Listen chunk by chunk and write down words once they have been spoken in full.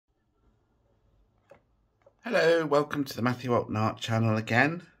Hello, welcome to the Matthew Allton Art channel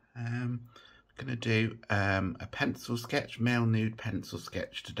again. I'm going to do a pencil sketch, male nude pencil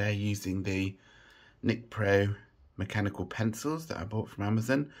sketch today using the Nicpro mechanical pencils that I bought from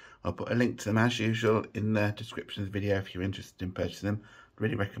Amazon. I'll put a link to them as usual in the description of the video if you're interested in purchasing them. I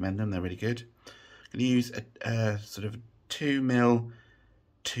really recommend them, they're really good. I'm going to use a sort of 2mm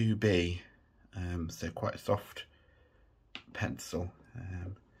 2B, so quite a soft pencil.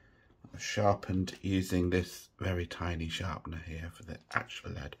 Sharpened using this very tiny sharpener here for the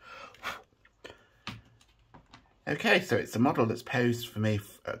actual lead. Okay, so it's a model that's posed for me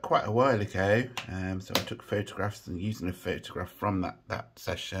quite a while ago, so I took photographs and using a photograph from that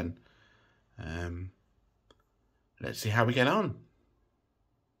session. Let's see how we get on.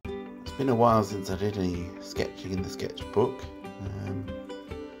 It's been a while since I did any sketching in the sketchbook,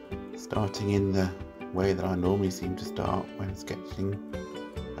 starting in the way that I normally seem to start when sketching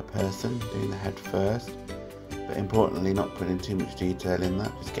a person, doing the head first, but importantly not putting too much detail in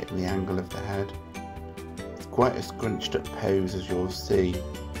that, just getting the angle of the head. It's quite a scrunched up pose, as you'll see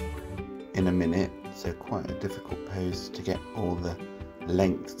in a minute, so quite a difficult pose to get all the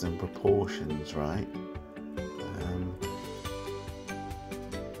lengths and proportions right.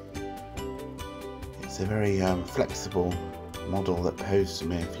 It's a very flexible model that posed for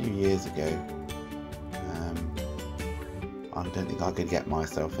me a few years ago. I don't think I could get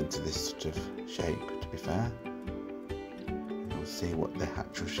myself into this sort of shape, to be fair. We'll see what the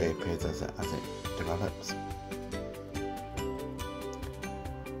actual shape is as it develops.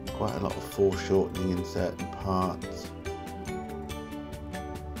 Quite a lot of foreshortening in certain parts.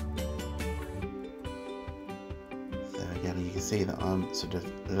 So again, you can see that I'm sort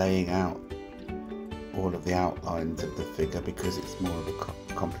of laying out all of the outlines of the figure because it's more of a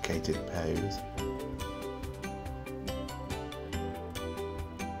complicated pose.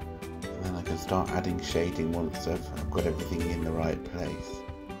 Start adding shading once I've got everything in the right place.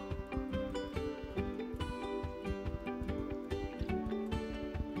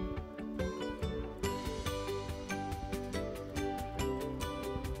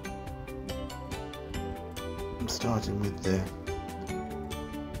 I'm starting with the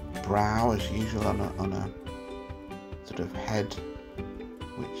brow as usual on a sort of head,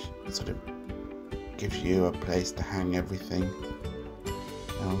 which sort of gives you a place to hang everything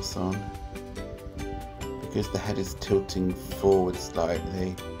else on. Because the head is tilting forward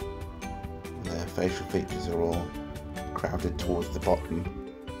slightly, the facial features are all crowded towards the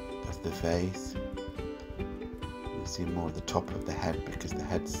bottom of the face. You see more of the top of the head because the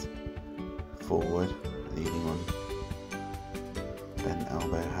head's forward, leaning on bent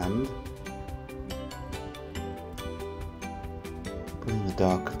elbow hand. Putting the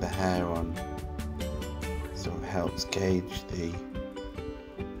dark of the hair on sort of helps gauge the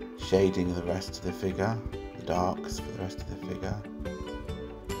shading of the rest of the figure, the darks for the rest of the figure.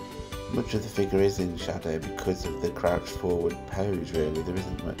 Much of the figure is in shadow because of the crouched forward pose, really. There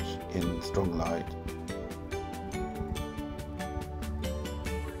isn't much in strong light.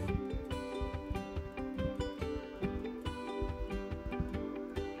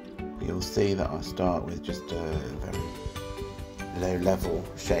 You'll see that I start with just a very low level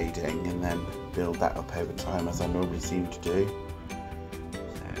shading and then build that up over time as I normally seem to do.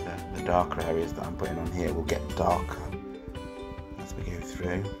 The darker areas that I'm putting on here will get darker as we go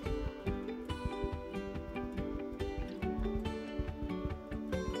through.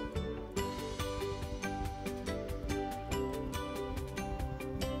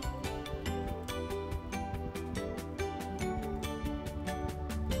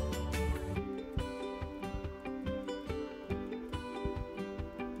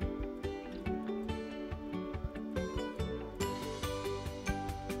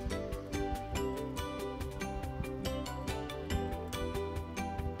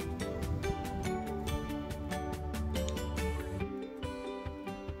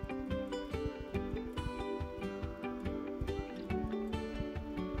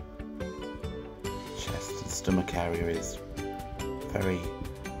 Chest and stomach area is very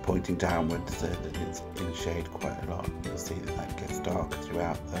pointing downwards, so that it's in shade quite a lot. You'll see that gets darker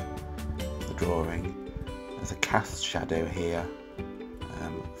throughout the drawing. There's a cast shadow here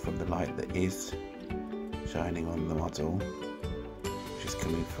from the light that is shining on the model, which is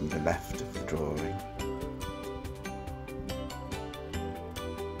coming from the left of the drawing.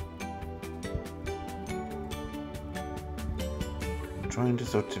 I'm trying to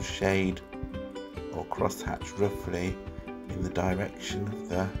sort of shade or crosshatch roughly in the direction of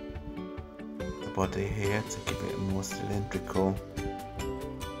the body here to give it a more cylindrical.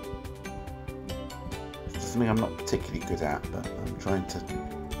 It's something I'm not particularly good at, but I'm trying to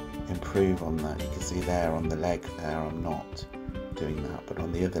improve on that. You can see there on the leg there I'm not doing that, but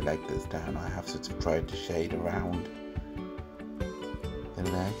on the other leg that's down I have sort of tried to shade around the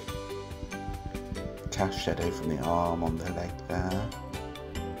leg. Cast shadow from the arm on the leg there.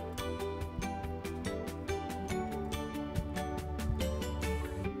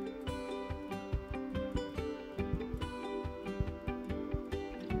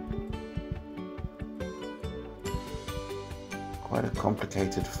 Quite a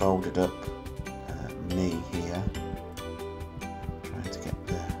complicated folded up knee here. Trying to get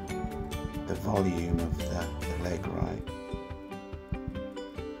the volume of the leg right.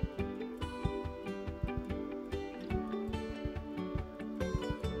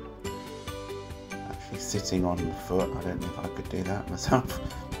 Actually sitting on the foot, I don't know if I could do that myself.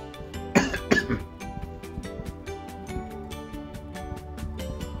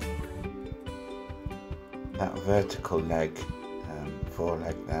 That vertical leg,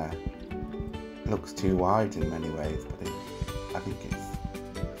 foreleg there, looks too wide in many ways, but I think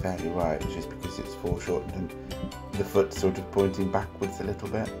it's fairly right. It's just because it's foreshortened and the foot's sort of pointing backwards a little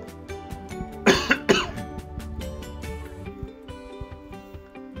bit.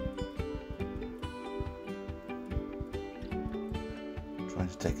 Trying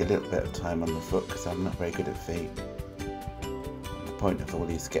to take a little bit of time on the foot because I'm not very good at feet. The point of all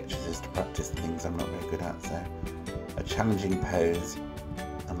these sketches is to practice things I'm not very good at, so a challenging pose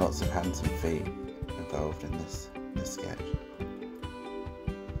and lots of hands and feet involved in this sketch.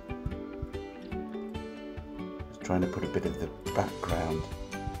 Just trying to put a bit of the background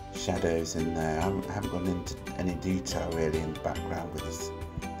shadows in there. I haven't gone into any detail really in the background with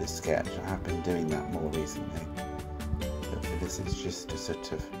this sketch. I have been doing that more recently, but for this it's just a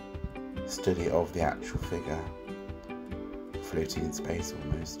sort of study of the actual figure floating in space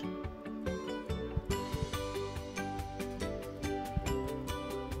almost.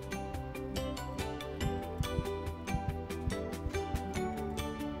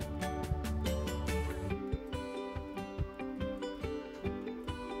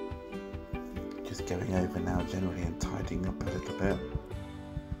 Just going over now generally and tidying up a little bit.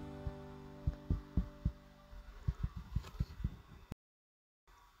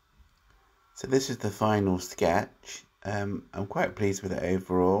 So this is the final sketch. I'm quite pleased with it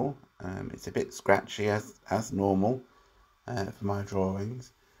overall. It's a bit scratchy as normal for my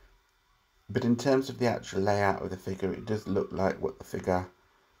drawings, but in terms of the actual layout of the figure, it does look like what the figure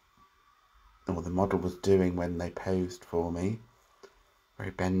or the model was doing when they posed for me.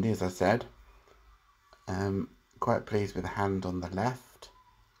 Very bendy, as I said. Quite pleased with the hand on the left.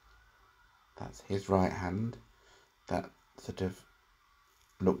 That's his right hand. That sort of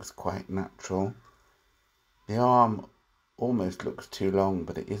looks quite natural. The arm almost looks too long,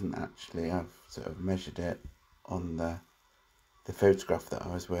 but it isn't actually. I've sort of measured it on the photograph that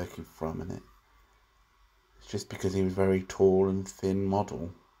I was working from, and it's just because he was a very tall and thin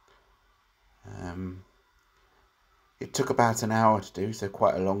model. It took about an hour to do, so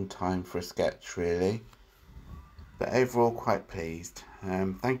quite a long time for a sketch really, but overall quite pleased.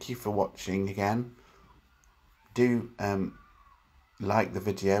 Thank you for watching again. Do like the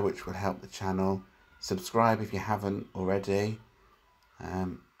video, which will help the channel. Subscribe if you haven't already,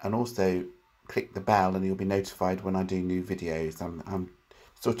 and also click the bell and you'll be notified when I do new videos. I'm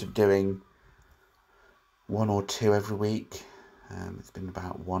sort of doing 1 or 2 every week. It's been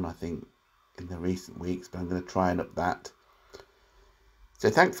about 1 I think in the recent weeks, but I'm going to try and up that. So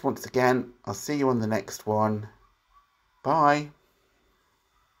thanks once again. I'll see you on the next one. Bye.